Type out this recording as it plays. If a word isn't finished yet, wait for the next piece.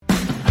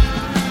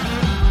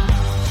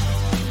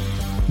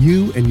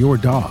You and your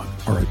dog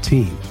are a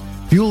team.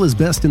 Fuel is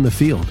best in the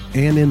field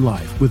and in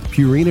life with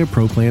Purina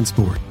Pro Plan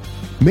Sport.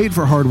 Made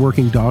for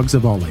hardworking dogs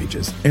of all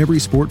ages, every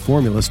sport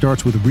formula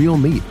starts with real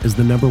meat as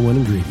the number one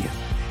ingredient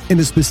and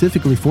is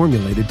specifically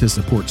formulated to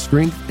support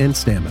strength and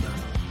stamina.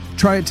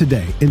 Try it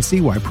today and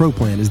see why Pro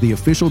Plan is the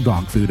official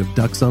dog food of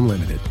Ducks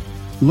Unlimited.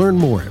 Learn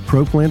more at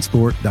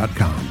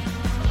ProPlansport.com.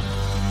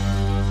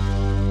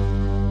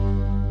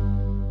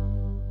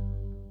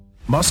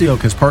 Mossy Oak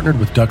has partnered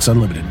with Ducks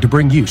Unlimited to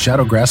bring you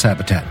Shadowgrass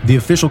Habitat, the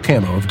official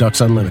camo of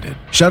Ducks Unlimited.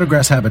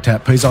 Shadowgrass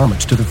Habitat pays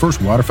homage to the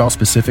first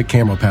waterfowl-specific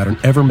camo pattern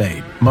ever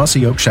made,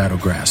 Mossy Oak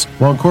Shadowgrass,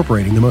 while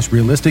incorporating the most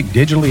realistic,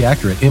 digitally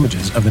accurate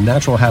images of the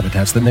natural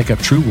habitats that make up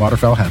true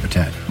waterfowl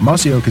habitat.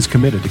 Mossy Oak is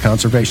committed to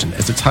conservation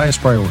as its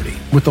highest priority.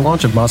 With the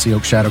launch of Mossy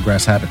Oak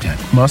Shadowgrass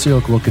Habitat, Mossy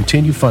Oak will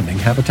continue funding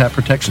habitat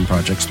protection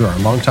projects through our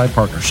longtime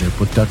partnership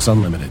with Ducks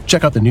Unlimited.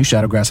 Check out the new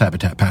Shadowgrass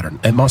Habitat pattern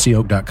at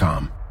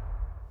mossyoak.com.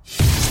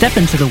 Step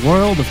into the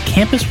world of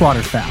Campus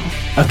Waterfowl,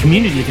 a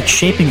community that's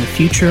shaping the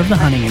future of the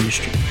hunting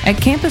industry.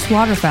 At Campus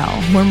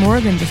Waterfowl, we're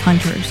more than just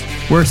hunters.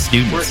 We're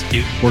students.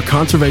 We're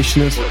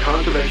conservationists.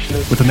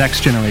 With the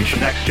next generation.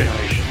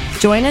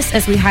 Join us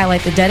as we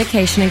highlight the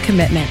dedication and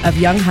commitment of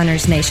young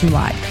hunters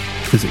nationwide.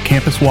 Visit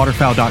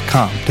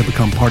campuswaterfowl.com to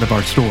become part of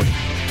our story.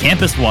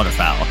 Campus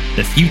Waterfowl,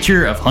 the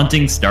future of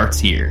hunting starts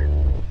here.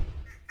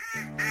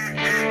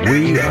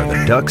 We are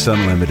the Ducks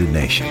Unlimited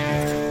Nation,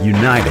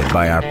 united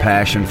by our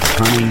passion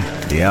for hunting,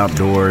 the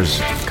outdoors,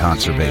 and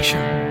conservation.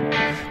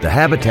 The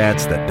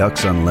habitats that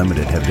Ducks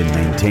Unlimited have been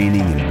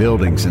maintaining and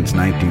building since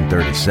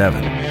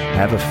 1937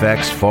 have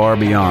effects far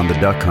beyond the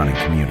duck hunting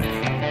community.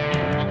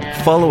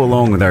 Follow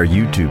along with our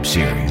YouTube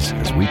series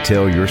as we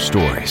tell your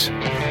stories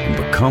and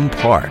become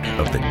part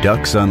of the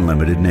Ducks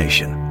Unlimited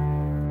Nation.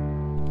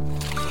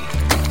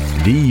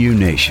 DU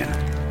Nation,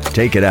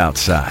 take it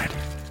outside.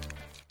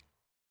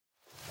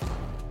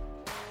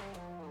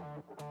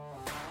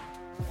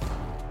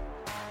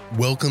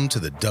 Welcome to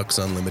the Ducks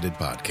Unlimited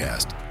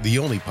podcast, the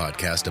only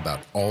podcast about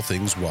all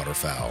things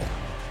waterfowl.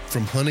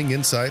 From hunting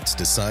insights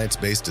to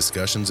science-based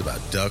discussions about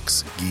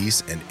ducks,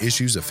 geese, and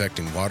issues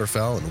affecting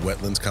waterfowl and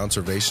wetlands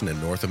conservation in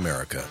North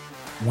America,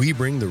 we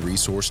bring the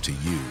resource to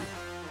you.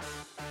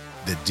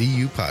 The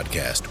DU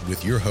Podcast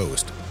with your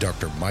host,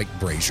 Dr. Mike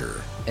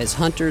Brazier. As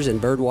hunters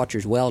and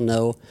birdwatchers well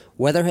know,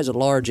 weather has a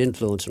large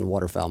influence on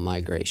waterfowl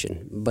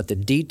migration, but the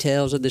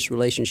details of this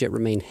relationship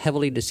remain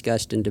heavily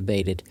discussed and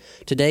debated.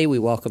 Today, we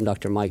welcome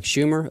Dr. Mike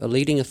Schumer, a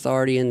leading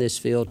authority in this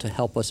field, to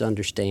help us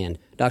understand.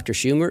 Dr.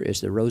 Schumer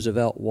is the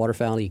Roosevelt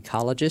Waterfowl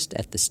Ecologist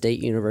at the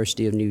State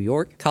University of New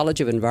York,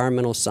 College of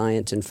Environmental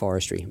Science and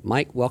Forestry.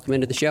 Mike, welcome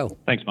into the show.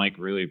 Thanks, Mike.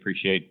 Really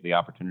appreciate the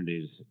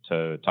opportunities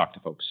to talk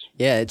to folks.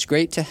 Yeah, it's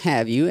great to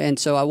have you. And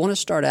so I want to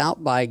start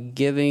out by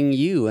giving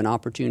you an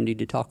opportunity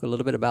to talk a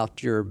little bit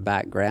about your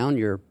background,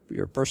 your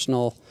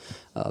personal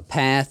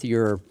path,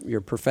 your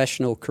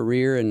professional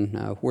career, and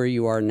where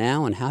you are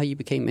now, and how you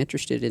became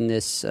interested in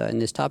this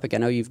topic. I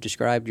know you've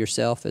described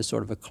yourself as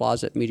sort of a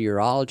closet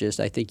meteorologist.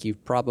 I think you're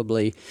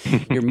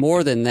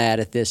more than that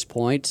at this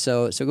point.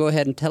 So go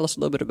ahead and tell us a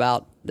little bit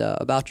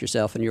about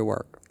yourself and your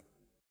work.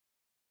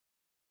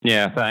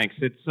 Yeah, thanks.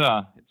 It's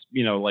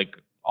like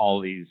all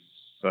these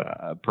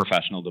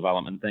professional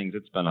development things.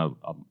 It's been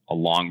a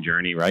long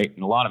journey, right?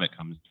 And a lot of it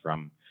comes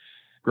from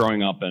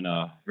growing up in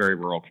a very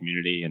rural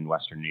community in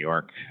Western New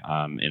York,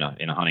 in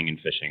a hunting and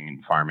fishing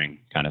and farming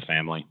kind of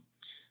family.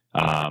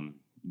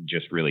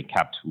 Just really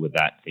kept with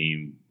that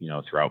theme,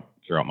 throughout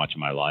much of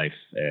my life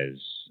as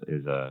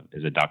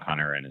a duck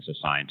hunter and as a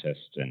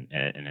scientist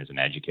and as an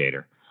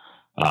educator.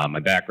 My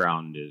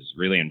background is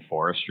really in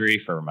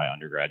forestry for my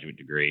undergraduate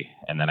degree,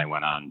 and then I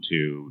went on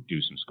to do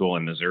some school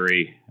in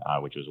Missouri,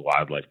 which was a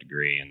wildlife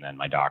degree, and then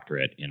my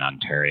doctorate in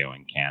Ontario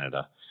in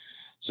Canada.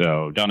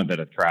 So done a bit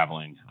of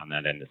traveling on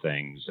that end of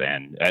things,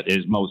 and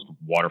as most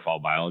waterfowl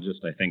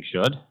biologists, I think,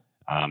 should,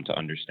 to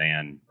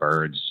understand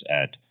birds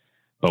at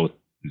both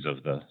ends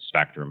of the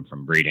spectrum,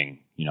 from breeding,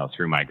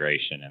 through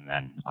migration and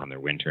then on their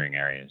wintering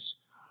areas.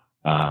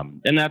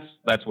 And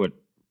that's what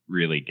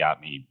really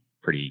got me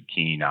pretty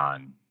keen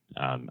on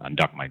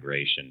duck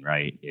migration,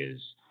 right,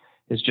 is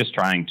just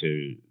trying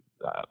to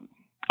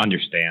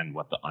understand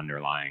what the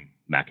underlying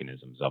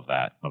mechanisms of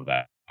that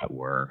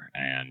were.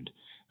 And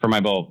for my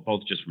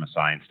both just from a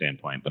science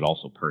standpoint, but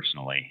also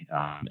personally,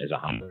 as a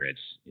hunter,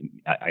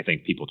 I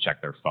think people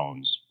check their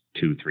phones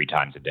 2-3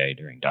 times a day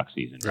during duck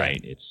season,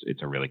 right?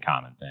 It's a really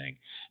common thing.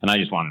 And I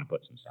just wanted to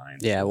put some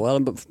science. Yeah, well,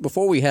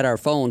 before we had our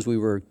phones, we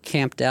were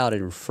camped out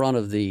in front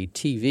of the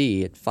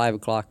TV at 5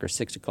 o'clock or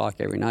 6 o'clock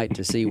every night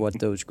to see what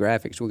those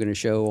graphics were going to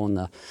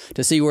show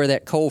to see where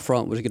that cold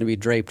front was going to be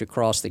draped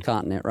across the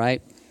continent,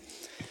 right?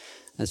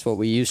 That's what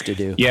we used to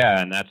do. Yeah,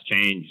 and that's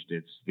changed.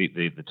 It's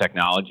the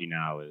technology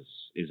now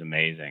is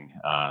amazing.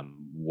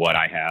 What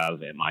I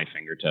have at my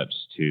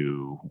fingertips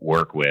to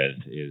work with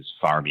is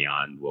far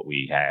beyond what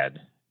we had,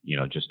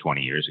 just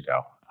 20 years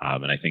ago.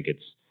 And I think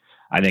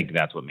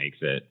that's what makes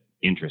it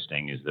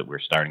interesting, is that we're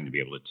starting to be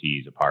able to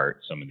tease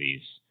apart some of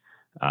these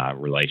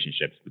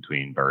relationships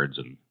between birds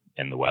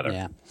the weather.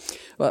 Yeah.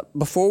 Well,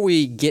 before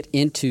we get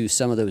into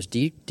some of those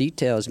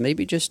details,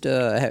 maybe just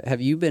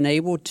have you been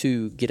able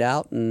to get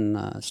out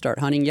and start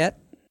hunting yet?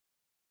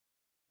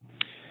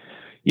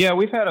 Yeah,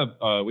 we had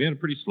a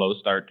pretty slow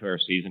start to our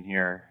season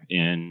here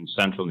in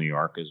central New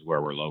York is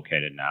where we're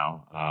located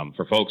now.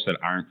 For folks that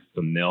aren't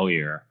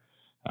familiar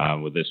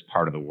with this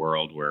part of the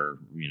world, we're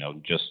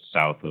just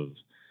south of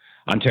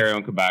Ontario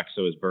and Quebec.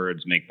 So as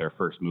birds make their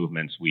first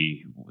movements,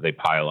 they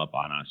pile up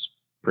on us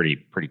pretty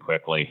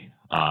quickly.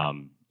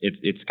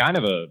 It's kind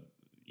of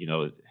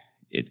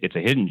it's a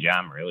hidden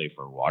gem really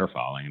for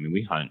waterfowling. I mean,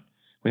 we hunt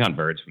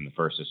birds from the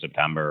 1st of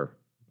September,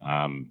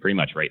 pretty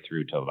much right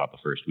through till about the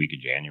first week of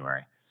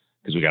January,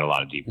 because we got a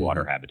lot of deep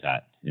water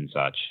habitat and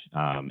such,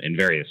 in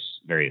various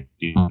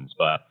seasons.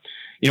 But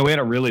we had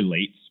a really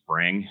late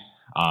spring.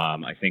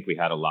 I think we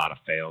had a lot of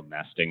failed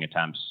nesting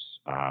attempts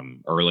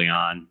early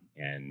on,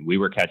 and we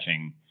were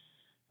catching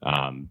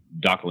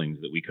ducklings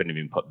that we couldn't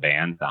even put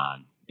bands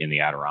on in the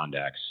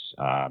Adirondacks,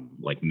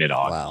 like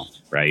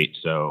mid-August, right?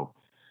 So,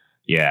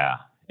 yeah.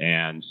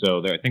 And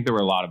so I think there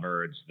were a lot of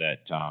birds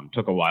that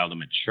took a while to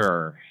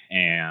mature.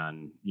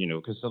 And,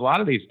 because a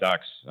lot of these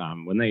ducks,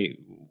 when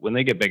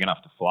they get big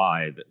enough to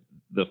fly,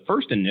 the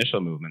first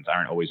initial movements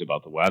aren't always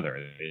about the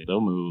weather.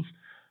 They'll move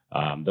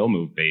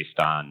based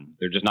on,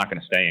 they're just not going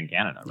to stay in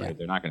Canada, right? Yeah.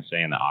 They're not going to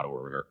stay in the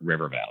Ottawa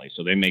River Valley.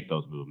 So they make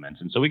those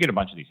movements. And so we get a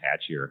bunch of these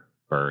hatchier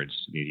birds,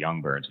 these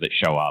young birds that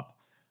show up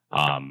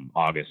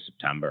August,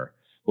 September.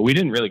 But we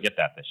didn't really get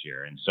that this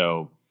year. And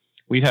so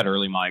we've had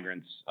early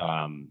migrants.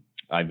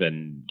 I've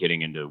been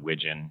getting into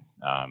widgeon,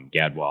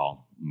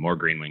 gadwall, more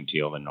green-winged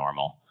teal than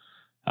normal.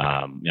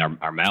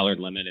 Our mallard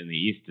limit in the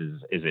east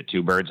is at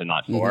 2 birds and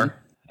not 4.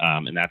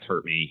 And that's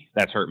hurt me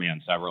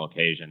on several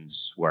occasions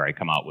where I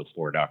come out with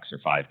 4 ducks or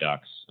 5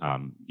 ducks,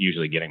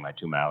 usually getting my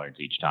 2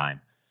 mallards each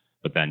time,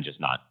 but then just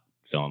not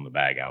filling the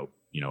bag out,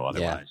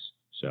 otherwise.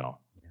 Yeah. So,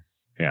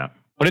 yeah.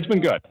 But it's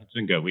been good.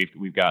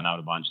 We've gotten out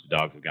a bunch. The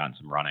dogs have gotten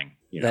some running.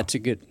 That's a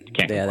good.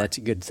 That's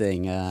a good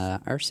thing.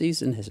 Our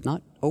season has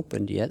not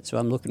opened yet, so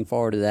I'm looking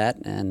forward to that,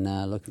 and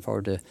looking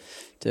forward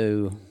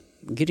to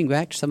getting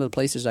back to some of the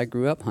places I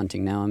grew up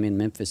hunting. Now I'm in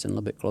Memphis and a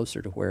little bit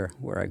closer to where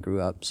I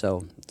grew up.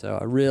 So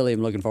I really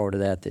am looking forward to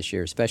that this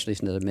year, especially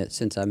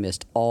since I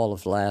missed all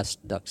of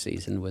last duck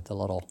season with a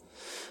little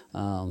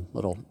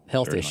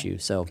health issue.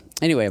 So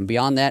anyway, I'm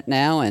beyond that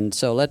now, and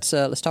so let's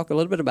talk a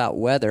little bit about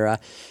weather.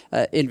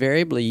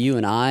 Invariably, you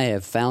and I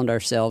have found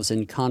ourselves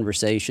in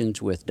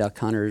conversations with duck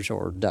hunters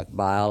or duck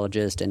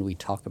biologists, and we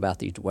talk about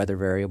these weather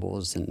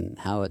variables and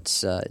how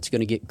it's going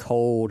to get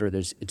cold or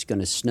it's going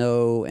to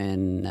snow,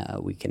 and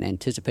we can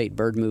anticipate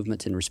bird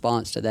movements in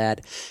response to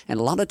that. And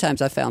a lot of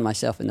times I found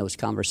myself in those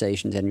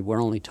conversations, and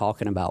we're only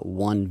talking about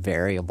one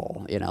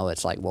variable.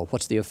 It's like, well,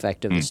 what's the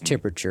effect of this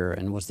temperature,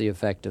 and what's the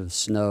effect of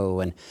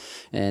snow, and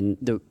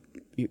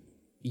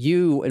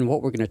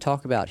what we're going to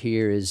talk about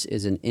here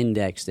is an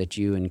index that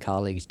you and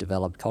colleagues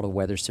developed called a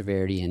weather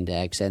severity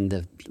index.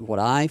 And what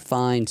I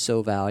find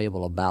so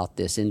valuable about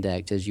this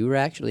index is you were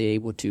actually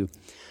able to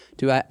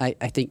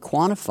I think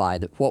quantify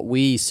that what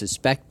we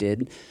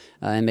suspected,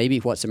 and maybe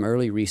what some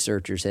early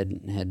researchers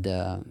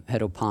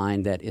had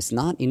opined, that it's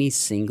not any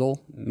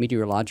single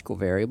meteorological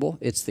variable.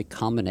 It's the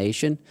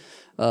combination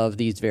of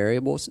these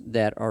variables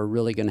that are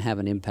really going to have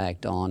an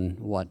impact on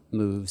what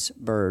moves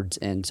birds.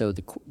 And so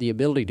the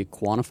ability to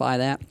quantify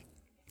that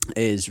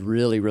is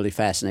really, really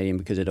fascinating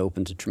because it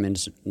opens a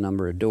tremendous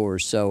number of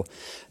doors. So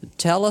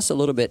tell us a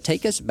little bit,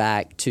 take us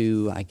back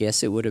to, I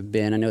guess it would have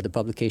been, I know the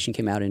publication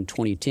came out in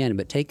 2010,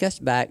 but take us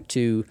back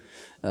to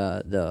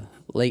the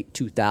late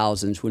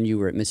 2000s when you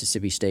were at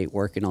Mississippi State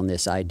working on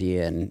this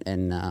idea,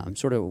 and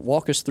sort of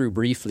walk us through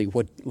briefly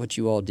what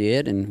you all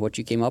did and what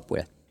you came up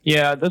with.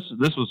 Yeah, this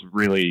was a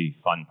really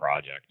fun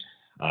project.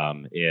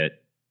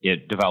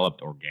 It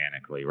developed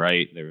organically,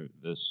 right?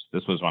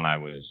 This was when I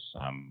was,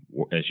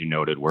 as you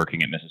noted,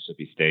 working at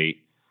Mississippi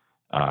State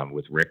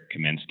with Rick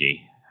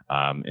Kaminsky,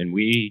 and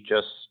we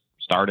just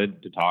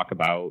started to talk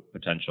about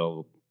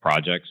potential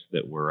projects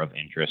that were of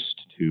interest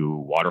to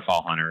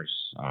waterfowl hunters,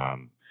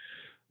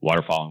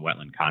 waterfowl and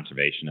wetland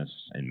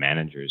conservationists and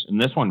managers.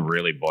 And this one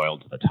really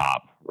boiled to the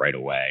top right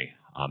away.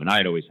 And I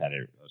had always had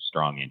a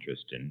strong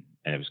interest in,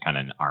 and it was kind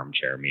of an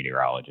armchair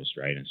meteorologist,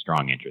 right? And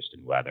strong interest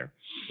in weather.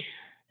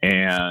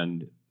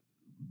 And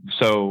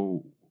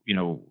so,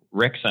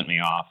 Rick sent me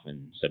off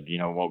and said,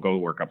 we'll go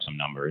work up some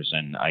numbers.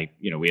 And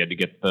we had to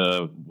get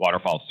the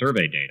waterfowl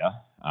survey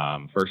data,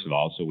 first of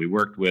all. So we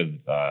worked with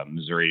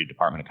Missouri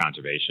Department of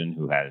Conservation,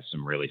 who has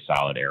some really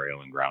solid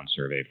aerial and ground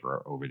survey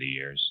for over the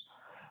years.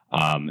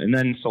 And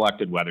then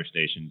selected weather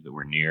stations that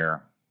were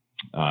near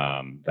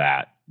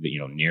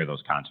near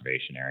those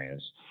conservation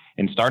areas,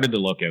 and started to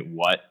look at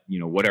what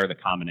are the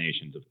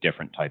combinations of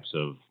different types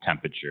of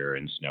temperature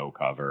and snow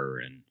cover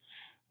and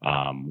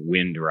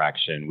wind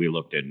direction. We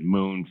looked at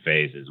moon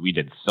phases. We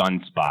did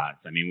sunspots.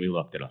 I mean, we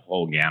looked at a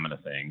whole gamut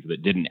of things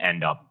that didn't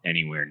end up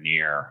anywhere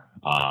near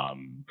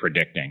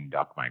predicting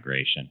duck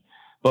migration.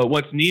 But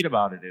what's neat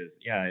about it is,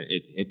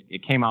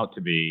 it came out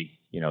to be,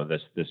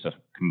 this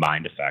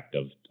combined effect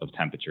of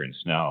temperature and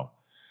snow.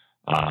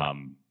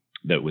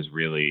 that was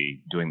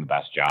really doing the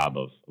best job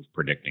of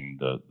predicting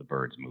the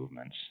birds'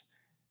 movements.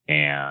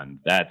 And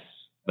that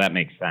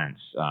makes sense.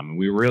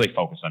 We were really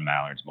focused on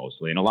mallards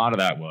mostly. And a lot of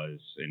that was,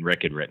 and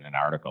Rick had written an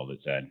article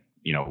that said,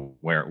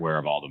 where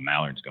have all the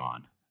mallards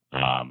gone?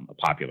 A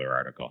popular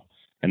article.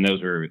 And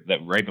those were that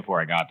right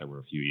before I got there were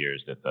a few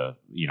years that the,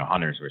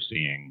 hunters were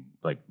seeing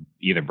like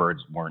either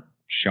birds weren't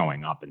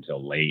showing up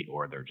until late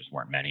or there just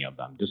weren't many of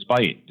them,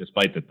 despite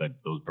that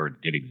those birds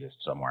did exist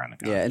somewhere on the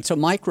continent. Yeah. And so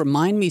Mike,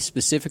 remind me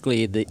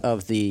specifically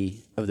of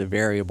the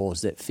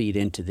variables that feed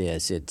into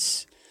this.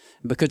 It's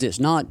because it's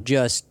not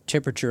just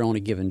temperature on a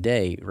given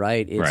day,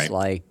 right? It's right.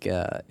 Like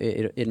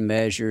it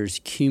measures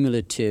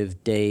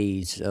cumulative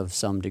days of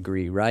some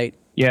degree, right?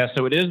 Yeah,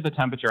 so it is the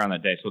temperature on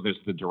that day. So there's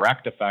the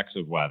direct effects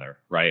of weather,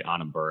 right,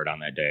 on a bird on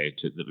that day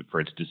for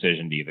its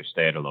decision to either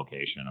stay at a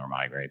location or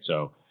migrate.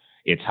 So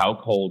it's how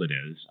cold it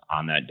is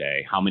on that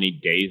day, how many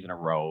days in a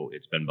row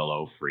it's been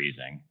below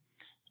freezing,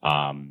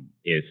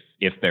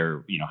 if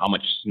there, how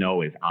much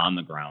snow is on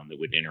the ground that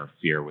would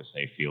interfere with,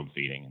 say, field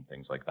feeding and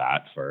things like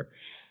that for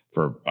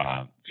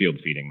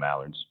field feeding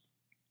mallards.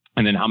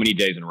 And then how many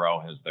days in a row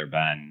has there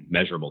been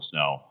measurable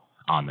snow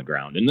on the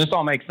ground? And this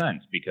all makes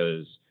sense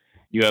because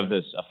you have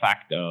this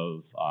effect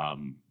of,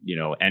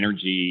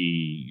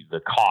 energy, the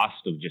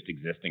cost of just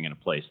existing in a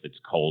place that's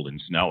cold and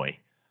snowy.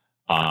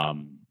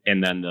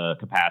 And then the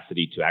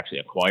capacity to actually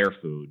acquire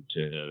food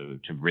to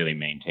really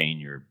maintain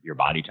your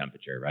body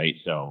temperature, right?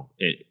 So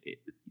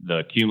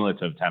the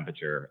cumulative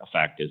temperature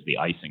effect is the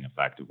icing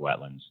effect of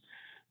wetlands.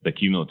 The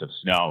cumulative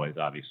snow is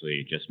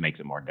obviously just makes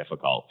it more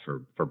difficult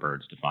for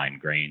birds to find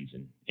grains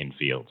in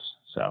fields.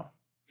 So,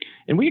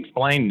 and we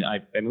explained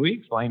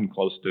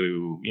close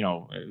to,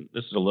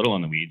 this is a little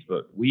in the weeds,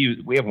 but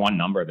we have one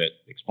number that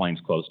explains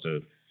close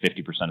to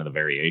 50% of the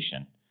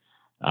variation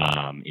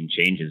in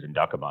changes in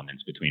duck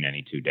abundance between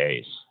any 2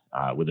 days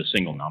with a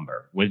single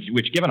number,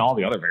 which given all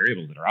the other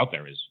variables that are out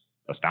there is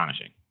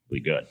astonishingly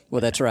good.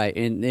 Well, that's right.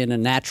 In a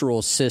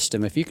natural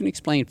system, if you can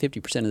explain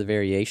 50% of the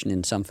variation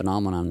in some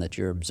phenomenon that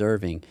you're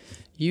observing,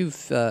 you've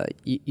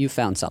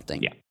found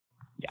something. Yeah.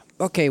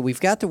 Okay, we've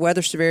got the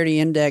weather severity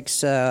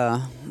index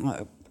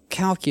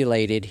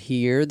calculated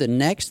here. The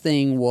next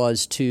thing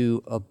was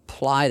to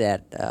apply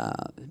that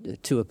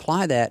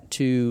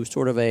to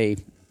sort of a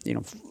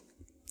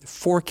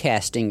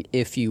forecasting,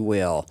 if you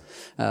will.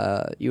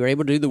 You were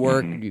able to do the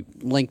work. Mm-hmm. You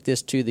linked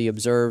this to the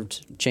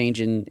observed change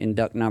in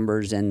duck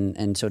numbers,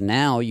 and so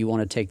now you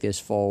want to take this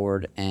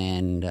forward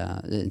and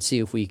see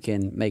if we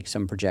can make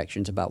some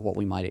projections about what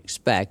we might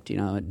expect,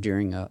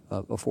 during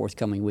a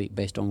forthcoming week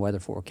based on weather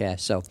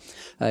forecasts. So,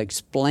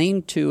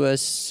 explain to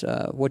us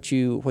what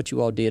you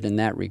all did in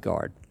that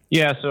regard.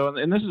 Yeah,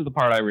 and this is the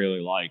part I really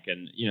like,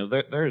 and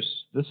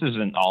this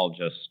isn't all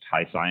just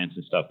high science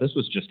and stuff. This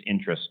was just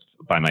interest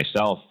by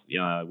myself,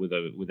 with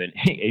an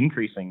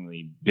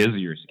increasingly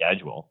busier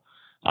schedule.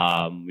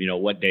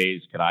 What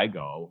days could I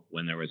go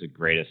when there was a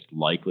greatest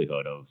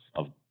likelihood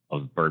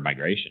of bird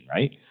migration,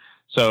 right?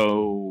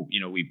 So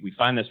we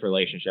find this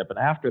relationship, and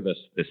after this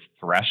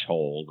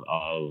threshold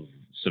of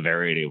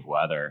severity of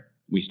weather,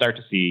 we start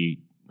to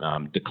see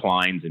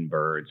declines in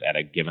birds at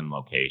a given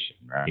location,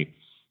 right?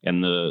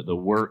 And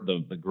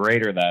the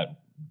greater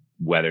that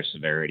weather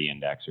severity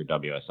index or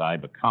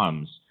WSI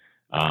becomes,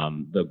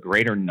 the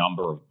greater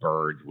number of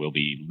birds will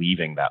be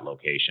leaving that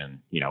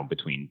location,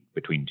 between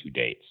 2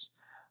 dates.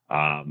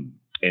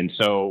 And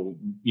so,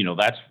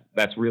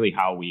 that's really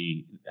how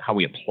we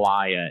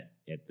apply it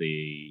at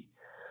the,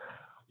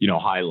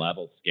 high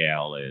level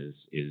scale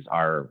is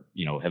our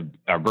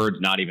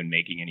birds not even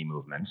making any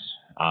movements.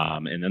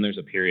 And then there's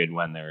a period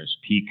when there's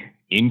peak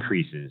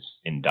increases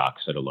in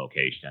ducks at a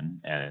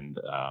location, and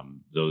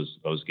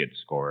those get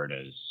scored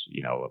as,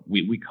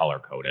 we color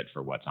code it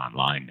for what's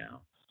online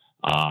now.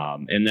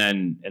 And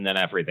then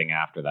everything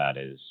after that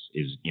is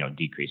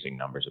decreasing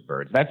numbers of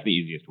birds. That's the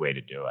easiest way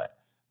to do it,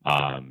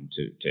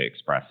 to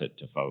express it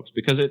to folks,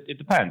 because it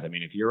depends. I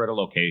mean, if you're at a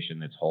location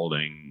that's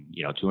holding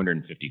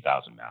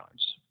 250,000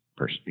 mallards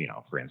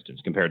for instance,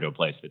 compared to a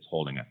place that's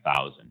holding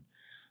 1,000,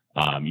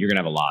 you're gonna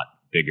have a lot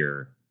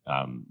bigger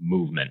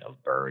movement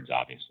of birds,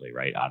 obviously,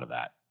 right, out of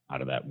that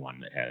one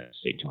that has,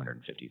 say,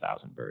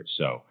 250,000 birds.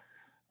 So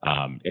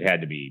it had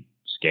to be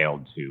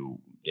scaled to,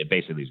 it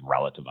basically is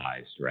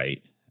relativized,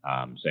 right,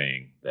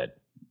 saying that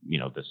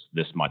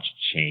this much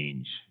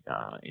change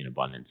in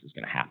abundance is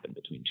going to happen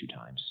between 2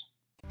 times.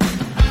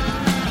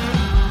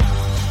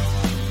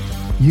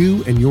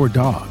 You and your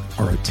dog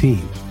are a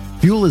team.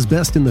 Fuel is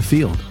best in the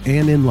field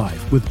and in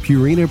life with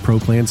Purina Pro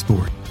Plan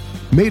Sport.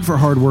 Made for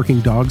hardworking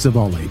dogs of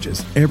all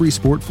ages, every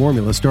sport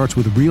formula starts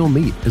with real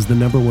meat as the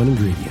 #1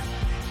 ingredient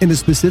and is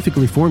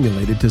specifically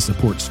formulated to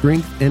support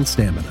strength and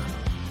stamina.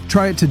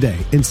 Try it today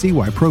and see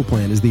why Pro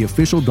Plan is the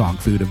official dog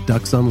food of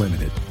Ducks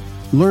Unlimited.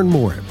 Learn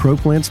more at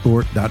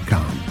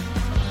ProPlansport.com.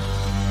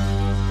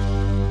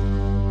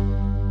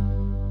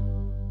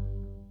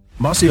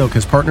 Mossy Oak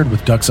has partnered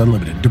with Ducks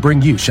Unlimited to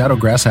bring you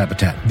Shadowgrass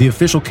Habitat, the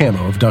official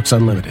camo of Ducks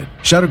Unlimited.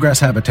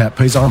 Shadowgrass Habitat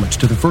pays homage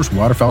to the first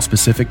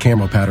waterfowl-specific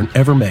camo pattern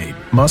ever made,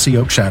 Mossy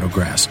Oak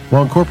Shadowgrass,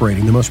 while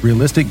incorporating the most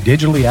realistic,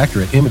 digitally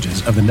accurate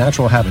images of the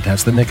natural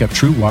habitats that make up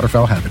true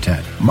waterfowl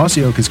habitat.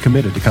 Mossy Oak is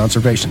committed to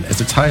conservation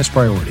as its highest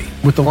priority.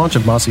 With the launch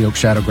of Mossy Oak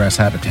Shadowgrass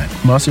Habitat,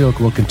 Mossy Oak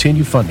will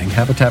continue funding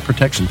habitat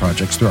protection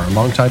projects through our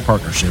longtime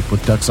partnership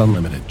with Ducks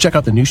Unlimited. Check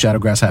out the new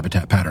Shadowgrass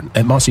Habitat pattern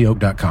at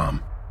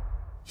mossyoak.com.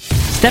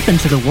 Step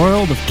into the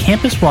world of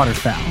Campus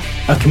Waterfowl,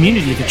 a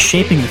community that's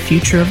shaping the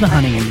future of the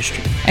hunting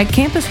industry. At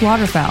Campus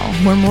Waterfowl,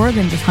 we're more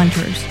than just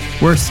hunters.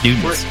 We're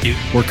students.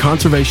 We're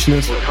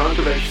conservationists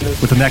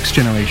with the next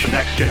generation.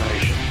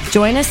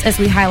 Join us as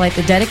we highlight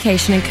the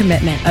dedication and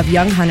commitment of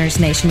young hunters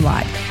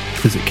nationwide.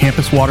 Visit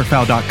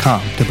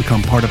campuswaterfowl.com to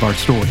become part of our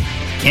story.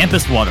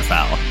 Campus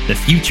Waterfowl, the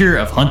future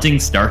of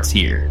hunting starts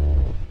here.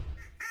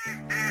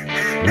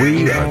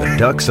 We are the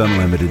Ducks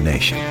Unlimited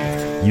Nation,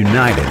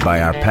 united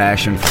by our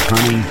passion for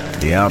hunting,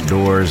 the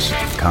outdoors,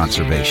 and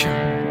conservation.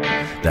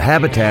 The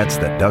habitats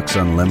that Ducks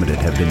Unlimited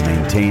have been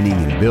maintaining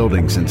and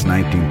building since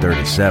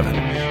 1937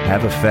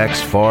 have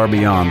effects far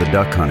beyond the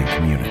duck hunting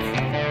community.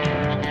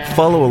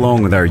 Follow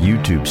along with our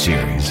YouTube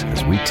series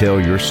as we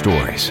tell your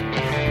stories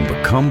and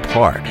become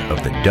part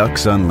of the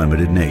Ducks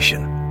Unlimited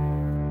Nation.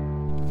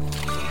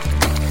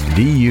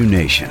 DU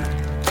Nation,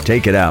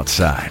 take it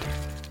outside.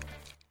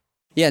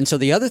 Yeah, and so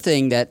the other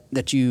thing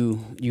that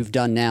you've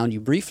done now, and you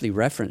briefly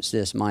referenced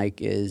this,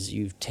 Mike, is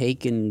you've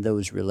taken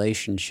those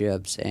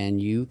relationships and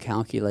you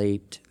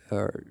calculate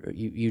or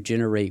you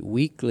generate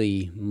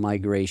weekly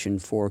migration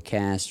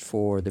forecasts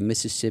for the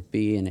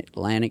Mississippi and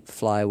Atlantic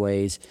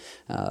flyways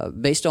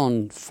based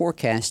on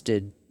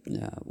forecasted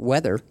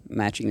weather,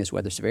 matching this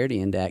weather severity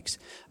index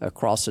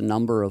across a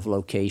number of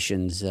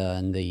locations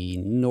in the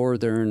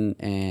northern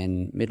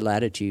and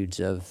mid-latitudes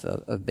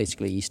of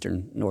basically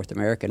eastern North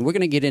America. And we're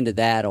going to get into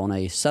that on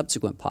a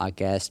subsequent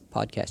podcast.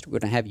 We're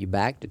going to have you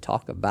back to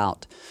talk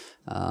about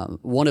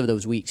one of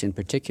those weeks in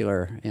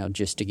particular,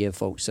 just to give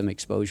folks some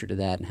exposure to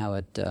that and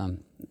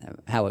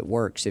how it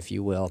works, if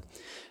you will.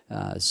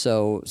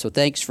 So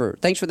thanks for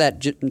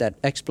that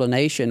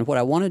explanation. What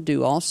I want to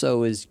do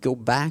also is go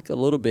back a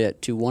little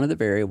bit to one of the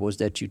variables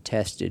that you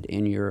tested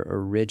in your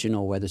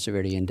original weather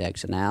severity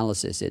index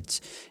analysis.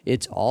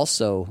 It's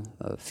also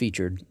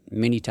featured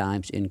many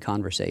times in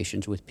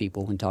conversations with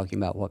people when talking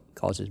about what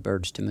causes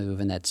birds to move,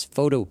 and that's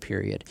photo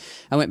period.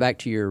 I went back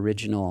to your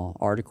original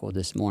article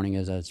this morning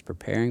as I was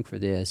preparing for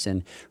this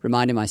and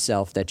reminded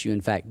myself that you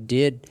in fact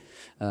did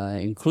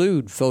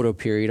include photo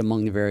period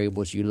among the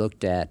variables you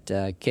looked at.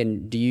 I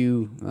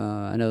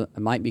know I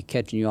might be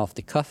catching you off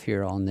the cuff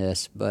here on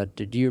this, but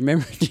do you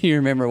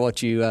remember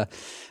what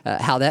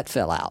how that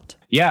fell out?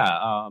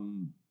 Yeah,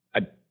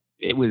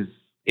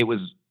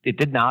 it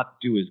did not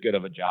do as good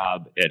of a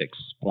job at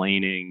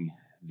explaining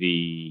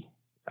the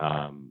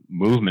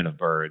movement of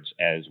birds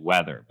as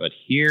weather, but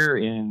here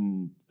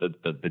in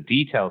the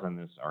details in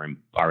this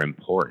are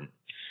important.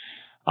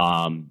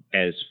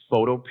 As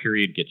photo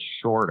period gets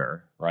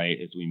shorter, right,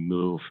 as we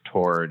move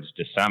towards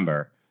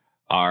December,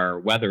 our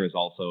weather is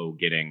also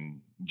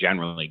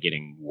generally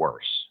getting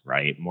worse,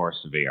 right, more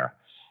severe.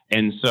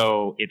 And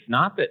so it's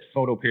not that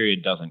photo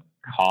period doesn't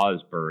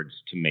cause birds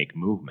to make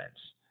movements.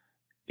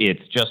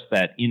 It's just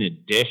that in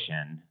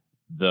addition,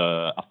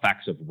 the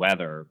effects of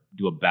weather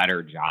do a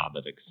better job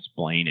of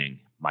explaining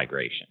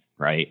migration,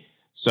 right?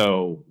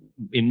 So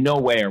in no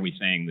way are we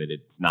saying that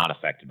it's not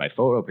affected by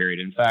photo period.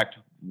 In fact,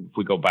 if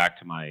we go back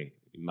to my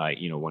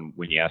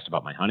when you asked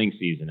about my hunting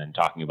season and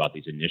talking about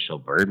these initial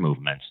bird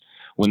movements,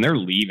 when they're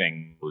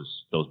leaving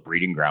those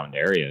breeding ground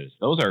areas,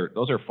 those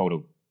are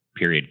photo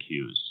period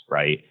cues,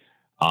 right?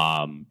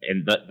 And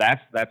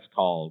that's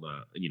called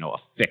a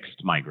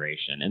fixed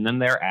migration. And then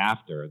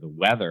thereafter, the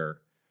weather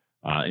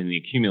in the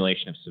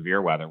accumulation of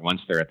severe weather,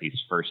 once they're at these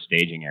first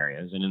staging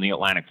areas, and in the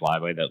Atlantic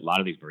flyway, that a lot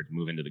of these birds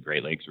move into the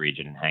Great Lakes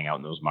region and hang out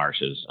in those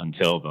marshes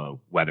until the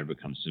weather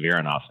becomes severe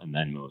enough and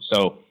then move.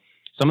 So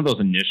some of those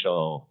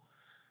initial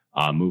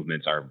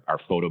movements are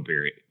photo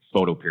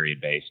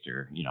period based,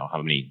 or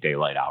how many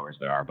daylight hours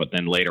there are. But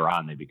then later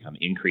on, they become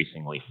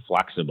increasingly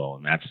flexible,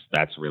 and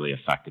that's really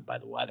affected by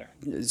the weather.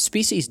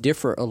 Species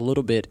differ a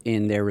little bit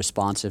in their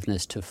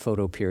responsiveness to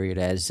photo period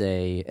as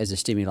a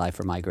stimuli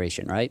for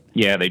migration, right?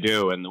 Yeah, they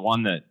do. And the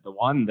one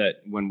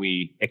that when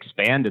we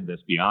expanded this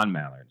beyond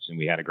mallards, and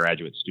we had a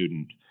graduate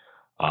student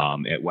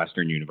at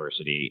Western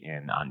University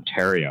in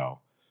Ontario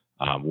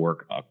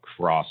work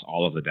across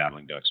all of the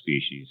dabbling duck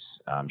species.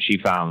 She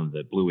found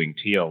that blue-winged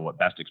teal, what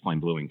best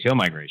explained blue-winged teal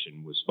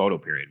migration was photo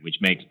period, which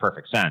makes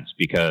perfect sense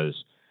because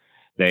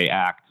they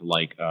act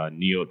like a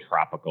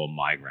neotropical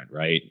migrant,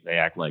 right? They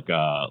act like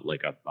a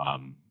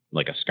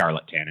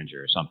scarlet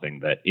tanager or something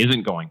that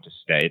isn't going to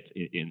stay,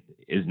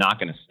 is not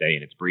going to stay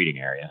in its breeding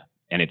area,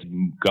 and it's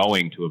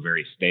going to a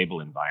very stable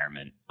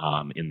environment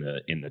in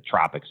the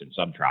tropics and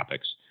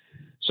subtropics.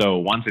 So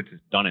once it's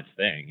done its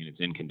thing and it's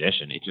in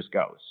condition, it just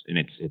goes, and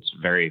it's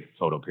very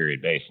photo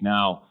period based.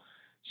 Now,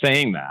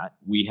 saying that,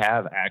 we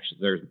have actually,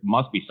 there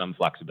must be some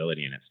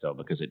flexibility in it still,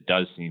 because it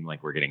does seem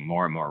like we're getting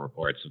more and more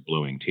reports of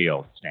blueing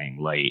teal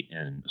staying late,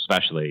 and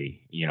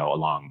especially,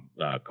 along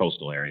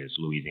coastal areas.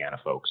 Louisiana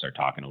folks are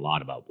talking a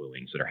lot about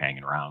bluings that are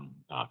hanging around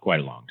quite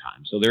a long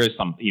time. So there is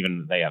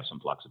even they have some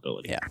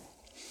flexibility. Yeah.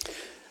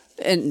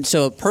 And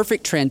so a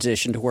perfect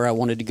transition to where I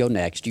wanted to go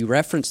next. You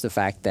referenced the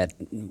fact that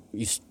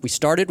we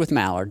started with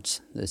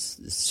mallards. This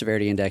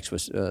severity index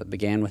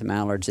began with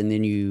mallards, and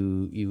then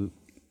you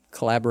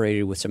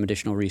collaborated with some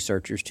additional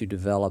researchers to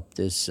develop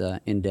this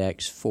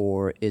index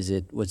for, was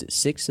it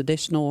 6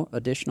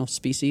 additional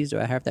species? Do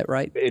I have that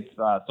right? It's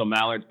so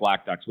mallards,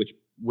 black ducks,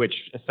 which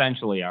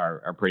essentially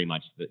are pretty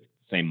much the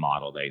same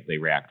model. They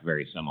react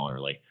very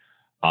similarly.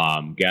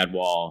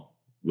 Gadwall,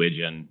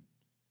 widgeon,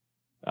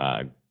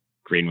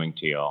 green-winged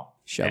teal,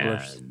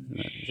 shovelers.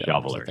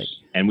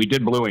 And we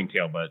did bluing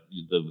teal, but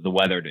the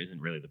weather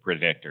isn't really the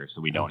predictor,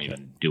 so we don't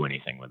even do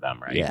anything with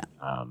them, right? Yeah.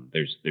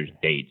 There's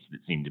dates that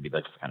seem to be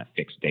like kind of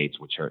fixed dates,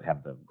 which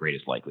have the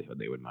greatest likelihood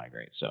they would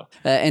migrate. So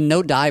and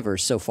no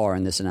divers so far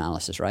in this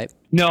analysis, right?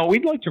 No,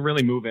 we'd like to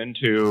really move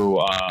into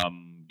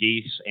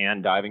geese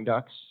and diving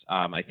ducks.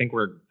 I think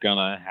we're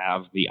gonna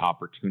have the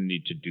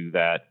opportunity to do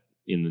that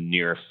in the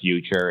near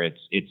future.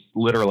 It's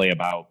literally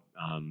about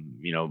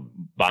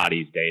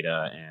bodies,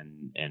 data,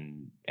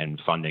 and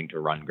funding to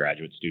run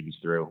graduate students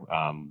through.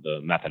 The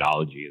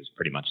methodology is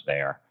pretty much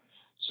there.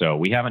 So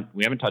we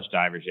haven't touched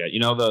divers yet.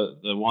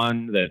 The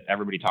one that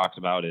everybody talks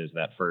about is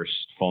that first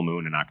full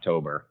moon in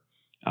October,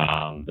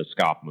 the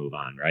SCOP move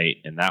on, right?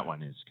 And that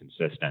one is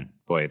consistent.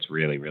 Boy, it's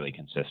really, really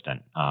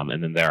consistent.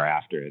 And then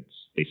thereafter,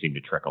 they seem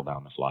to trickle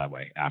down the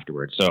flyway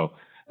afterwards. So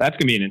that's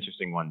going to be an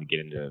interesting one to get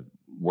into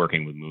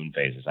working with moon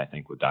phases, I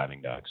think, with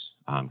diving ducks,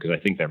 because I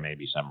think there may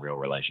be some real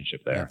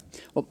relationship there. Yeah.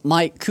 Well,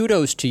 Mike,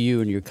 kudos to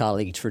you and your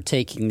colleagues for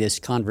taking this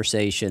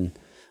conversation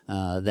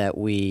that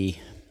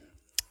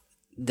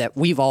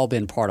we've all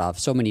been part of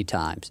so many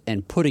times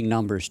and putting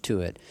numbers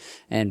to it.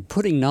 And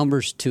putting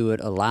numbers to it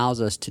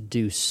allows us to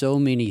do so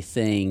many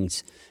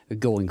things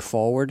going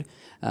forward.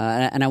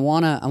 And I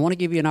want to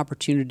give you an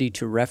opportunity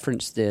to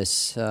reference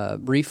this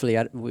briefly.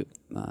 As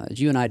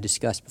you and I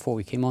discussed before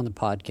we came on the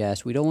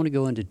podcast, we don't want to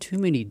go into too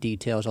many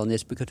details on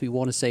this because we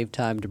want to save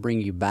time to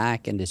bring you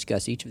back and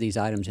discuss each of these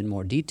items in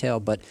more detail.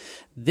 But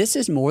this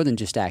is more than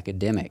just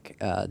academic,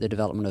 the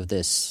development of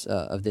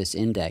this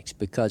index,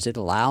 because it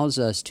allows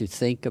us to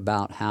think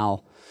about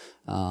how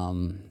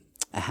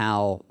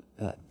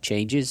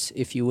changes,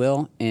 if you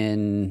will,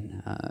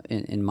 in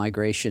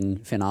migration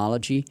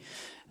phenology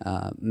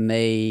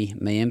may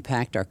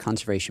impact our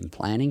conservation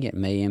planning. It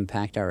may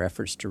impact our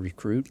efforts to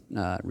recruit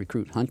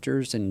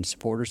hunters and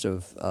supporters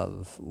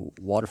of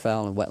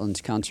waterfowl and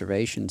wetlands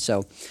conservation.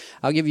 So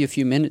I'll give you a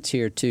few minutes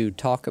here to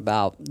talk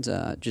about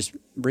just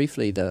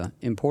briefly the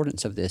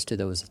importance of this to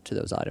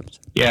those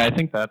items. Yeah, I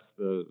think that's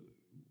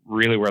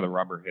really where the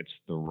rubber hits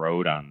the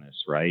road on this,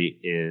 right?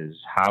 Is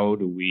how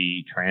do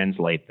we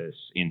translate this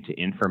into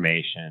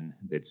information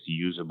that's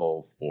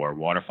usable for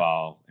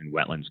waterfowl and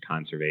wetlands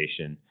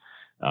conservation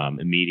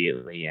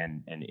immediately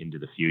and into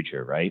the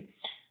future, right?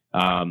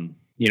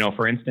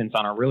 For instance,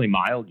 on our really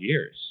mild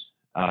years,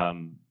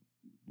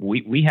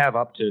 we have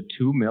up to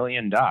 2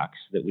 million ducks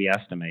that we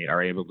estimate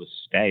are able to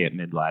stay at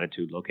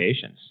mid-latitude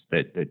locations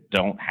that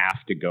don't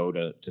have to go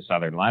to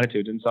southern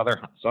latitudes, and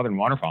southern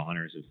waterfowl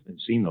hunters have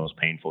seen those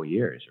painful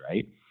years,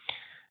 right?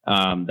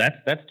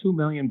 That's 2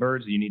 million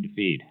birds that you need to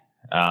feed,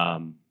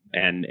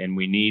 and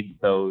we need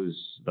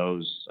those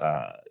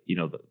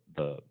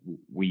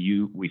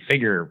we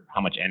figure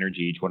how much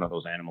energy each one of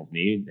those animals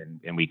need,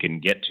 and we can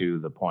get to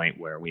the point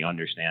where we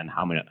understand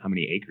how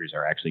many acres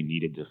are actually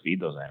needed to feed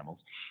those animals.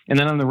 And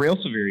then on the real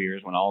severe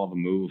years, when all of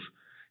them move,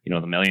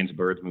 the millions of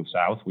birds move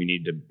south, we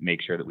need to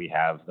make sure that we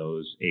have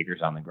those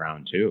acres on the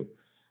ground too.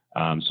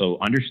 So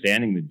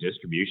understanding the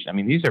distribution, I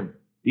mean,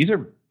 these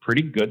are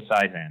pretty good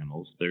sized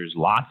animals. There's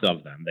lots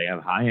of them. They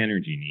have high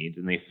energy needs,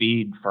 and they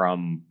feed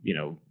from,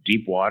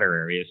 deep water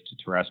areas to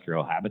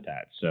terrestrial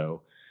habitats.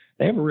 So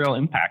they have a real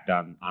impact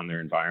on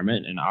their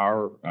environment, and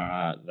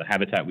the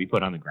habitat we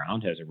put on the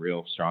ground has a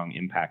real strong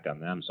impact on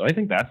them. So I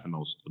think that's the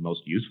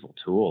most useful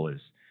tool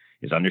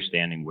is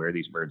understanding where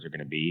these birds are going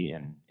to be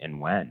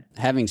and when.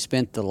 Having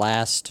spent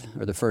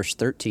the first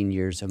 13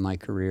 years of my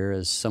career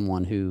as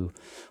someone who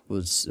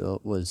was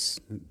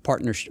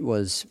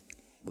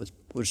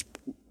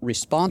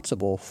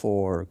responsible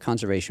for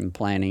conservation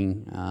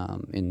planning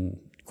in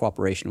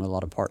cooperation with a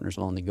lot of partners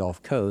along the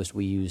Gulf Coast,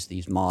 we used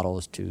these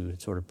models to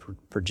sort of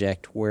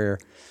project where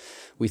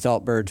we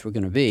thought birds were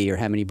going to be, or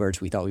how many birds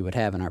we thought we would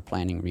have in our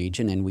planning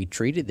region, and we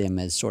treated them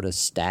as sort of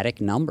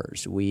static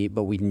numbers.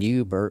 But we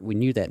knew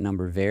that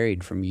number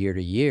varied from year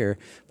to year,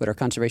 but our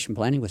conservation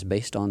planning was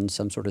based on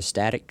some sort of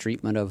static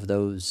treatment of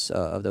those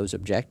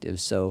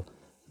objectives. So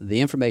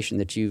the information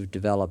that you've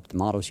developed, the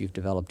models you've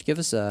developed, give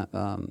us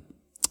a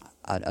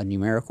a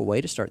numerical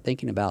way to start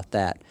thinking about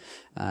that.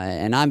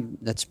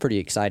 That's pretty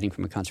exciting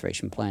from a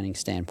conservation planning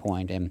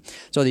standpoint. And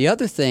so the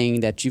other thing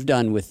that you've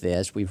done with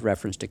this, we've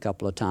referenced a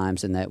couple of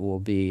times, and that will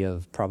be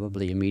of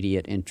probably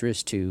immediate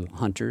interest to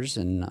hunters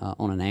and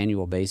on an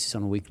annual basis,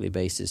 on a weekly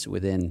basis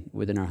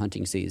within our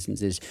hunting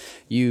seasons, is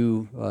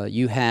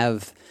you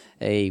have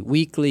a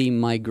weekly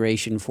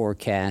migration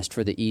forecast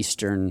for the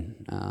eastern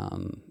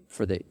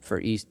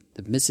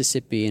the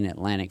Mississippi and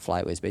Atlantic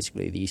flyways,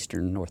 basically the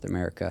eastern North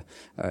America,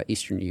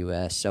 eastern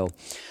U.S. So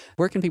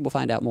where can people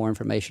find out more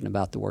information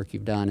about the work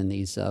you've done in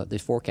these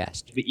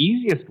forecasts? The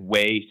easiest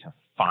way to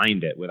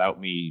find it without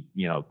me,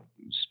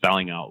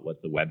 spelling out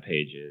what the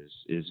webpage is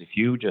if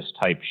you just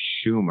type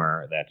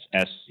Schummer, that's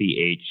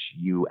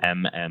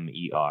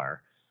SCHUMMER,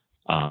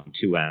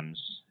 2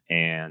 M's,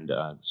 and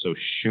so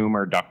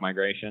Schummer duck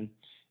migration.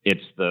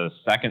 It's the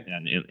second,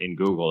 and in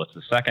Google, it's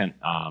the second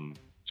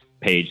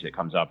page that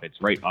comes up. It's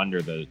right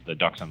under the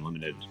Ducks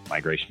Unlimited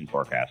migration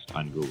forecast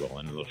on Google,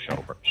 and it'll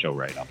show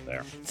right up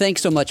there.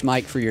 Thanks so much,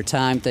 Mike, for your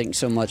time. Thanks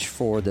so much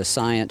for the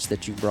science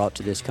that you brought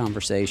to this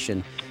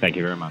conversation. Thank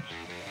you very much.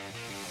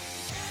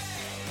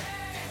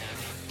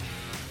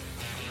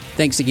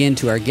 Thanks again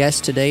to our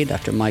guest today,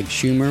 Dr. Mike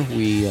Schummer.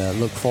 We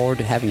look forward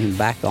to having him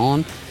back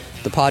on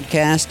the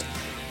podcast.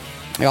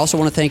 I also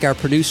want to thank our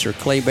producer,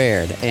 Clay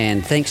Baird,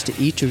 and thanks to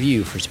each of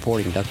you for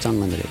supporting Ducks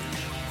Unlimited.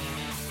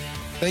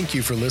 Thank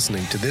you for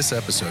listening to this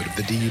episode of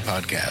the DU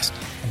Podcast.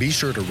 Be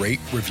sure to rate,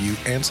 review,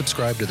 and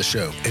subscribe to the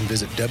show, and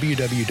visit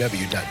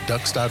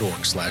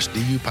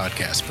www.ducks.org/DU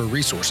Podcast for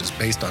resources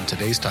based on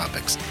today's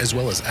topics, as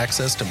well as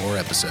access to more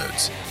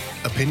episodes.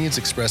 Opinions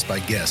expressed by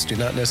guests do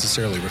not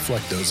necessarily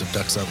reflect those of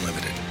Ducks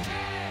Unlimited.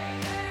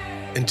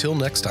 Until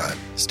next time,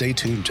 stay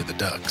tuned to the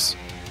Ducks.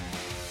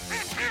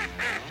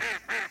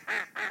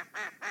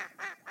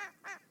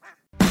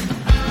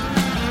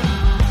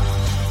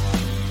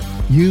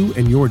 You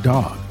and your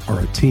dog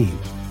are a team.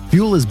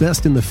 Fuel is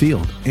best in the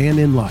field and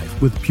in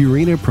life with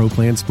Purina Pro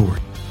Plan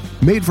Sport.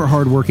 Made for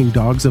hardworking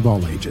dogs of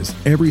all ages,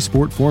 every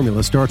sport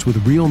formula starts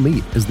with real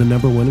meat as the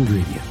 #1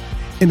 ingredient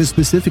and is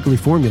specifically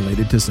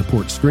formulated to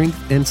support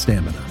strength and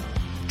stamina.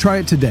 Try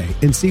it today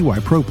and see why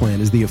Pro Plan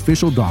is the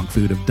official dog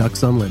food of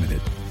Ducks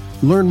Unlimited.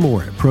 Learn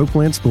more at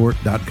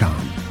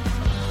ProPlansport.com.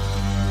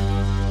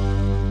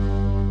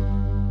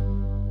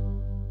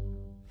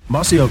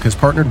 Mossy Oak has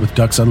partnered with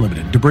Ducks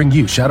Unlimited to bring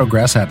you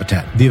Shadowgrass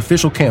Habitat, the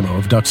official camo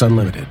of Ducks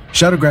Unlimited.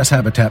 Shadowgrass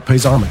Habitat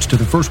pays homage to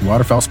the first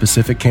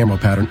waterfowl-specific camo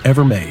pattern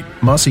ever made,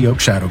 Mossy Oak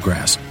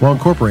Shadowgrass, while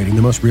incorporating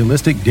the most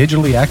realistic,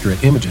 digitally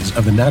accurate images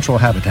of the natural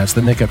habitats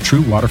that make up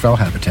true waterfowl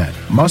habitat.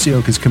 Mossy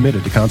Oak is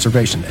committed to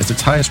conservation as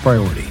its highest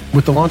priority.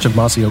 With the launch of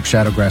Mossy Oak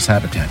Shadowgrass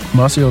Habitat,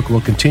 Mossy Oak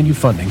will continue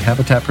funding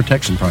habitat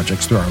protection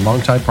projects through our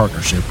longtime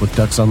partnership with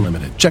Ducks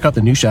Unlimited. Check out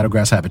the new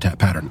Shadowgrass Habitat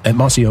pattern at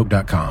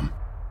mossyoak.com.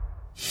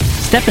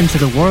 Step into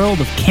the world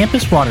of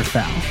Campus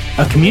Waterfowl,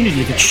 a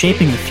community that's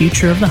shaping the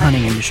future of the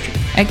hunting industry.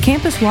 At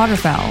Campus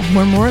Waterfowl,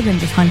 we're more than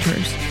just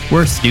hunters.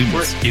 We're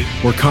students.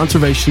 We're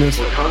conservationists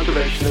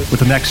with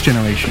the next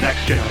generation.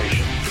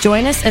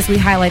 Join us as we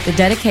highlight the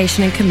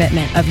dedication and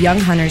commitment of young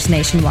hunters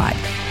nationwide.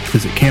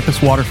 Visit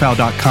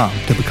campuswaterfowl.com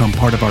to become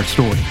part of our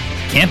story.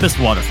 Campus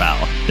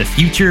Waterfowl, the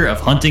future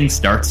of hunting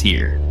starts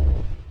here.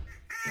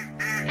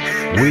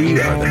 We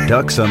are the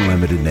Ducks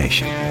Unlimited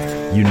Nation,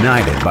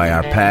 united by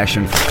our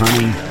passion for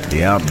hunting,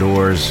 the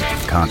outdoors,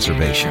 and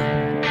conservation.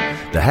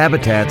 The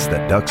habitats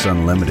that Ducks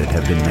Unlimited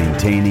have been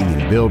maintaining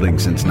and building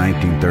since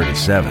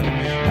 1937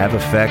 have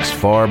effects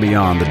far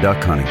beyond the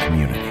duck hunting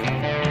community.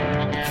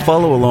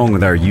 Follow along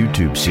with our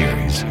YouTube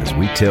series as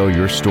we tell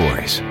your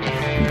stories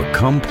and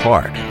become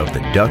part of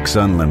the Ducks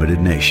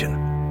Unlimited Nation.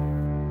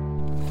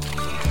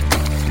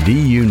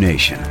 DU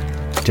Nation,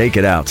 take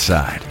it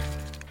outside.